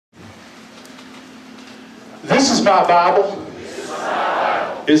This is my Bible.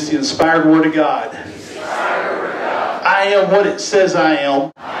 It's the inspired Word of God. I am what it says I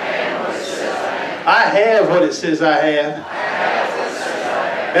am. I have what it says I have.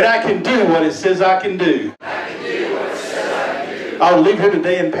 And I can do what it says I can do. I will leave here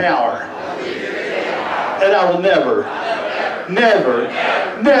today in power. And I will never, never,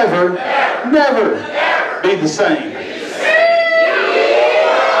 never, never be the same.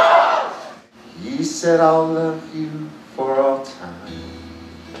 He said, I'll love you for all time.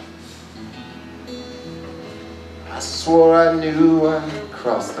 I swore I knew I'd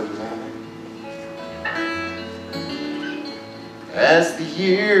crossed the line. As the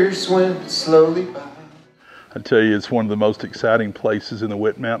years went slowly by. I tell you, it's one of the most exciting places in the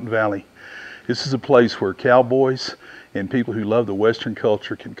Wet Mountain Valley. This is a place where cowboys and people who love the Western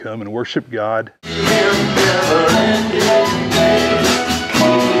culture can come and worship God.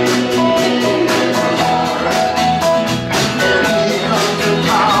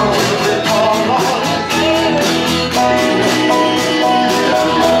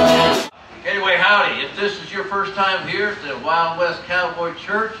 Anyway, howdy. If this is your first time here at the Wild West Cowboy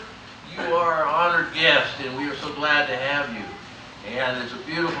Church, you are our honored guest, and we are so glad to have you. And it's a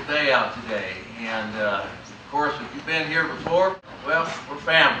beautiful day out today. And of course, if you've been here before, well, we're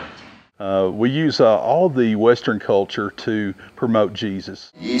family. We use all the Western culture to promote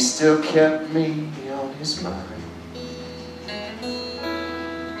Jesus. He still kept me on his mind.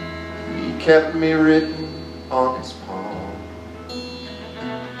 He kept me written on his palm.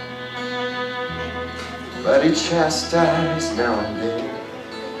 But he chastised now and then.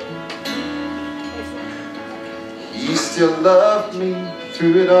 He still loved me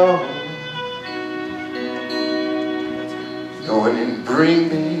through it all. Go in and bring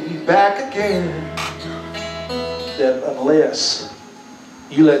me back again. That unless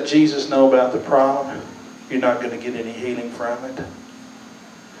you let Jesus know about the problem, you're not going to get any healing from it.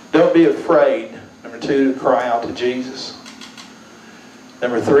 Don't be afraid, number 2, to cry out to Jesus.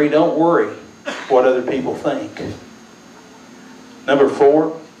 Number 3, don't worry what other people think. Number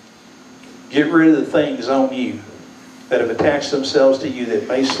 4, get rid of the things on you that have attached themselves to you that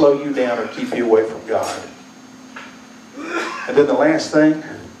may slow you down or keep you away from God. And then the last thing,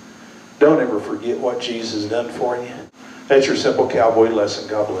 don't ever forget what Jesus has done for you. That's your simple cowboy lesson.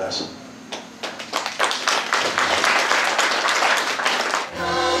 God bless.